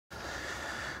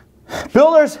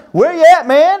Builders, where you at,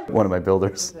 man? One of my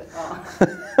builders.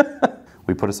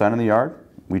 We put a sign in the yard.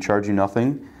 We charge you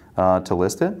nothing to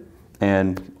list it.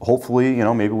 And hopefully, you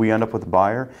know, maybe we end up with a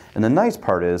buyer. And the nice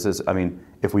part is I mean,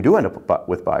 if we do end up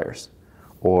with buyers,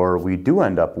 or we do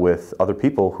end up with other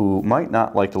people who might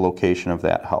not like the location of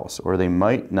that house, or they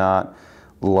might not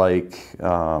like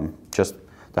just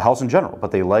the house in general,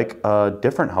 but they like a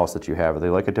different house that you have, or they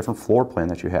like a different floor plan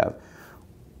that you have,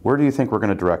 where do you think we're going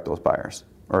to direct those buyers,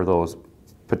 or those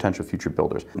potential future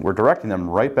builders? We're directing them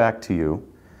right back to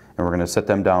you, and we're going to sit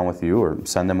them down with you, or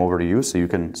send them over to you so you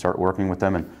can start working with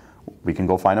them, and we can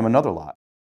go find them another lot.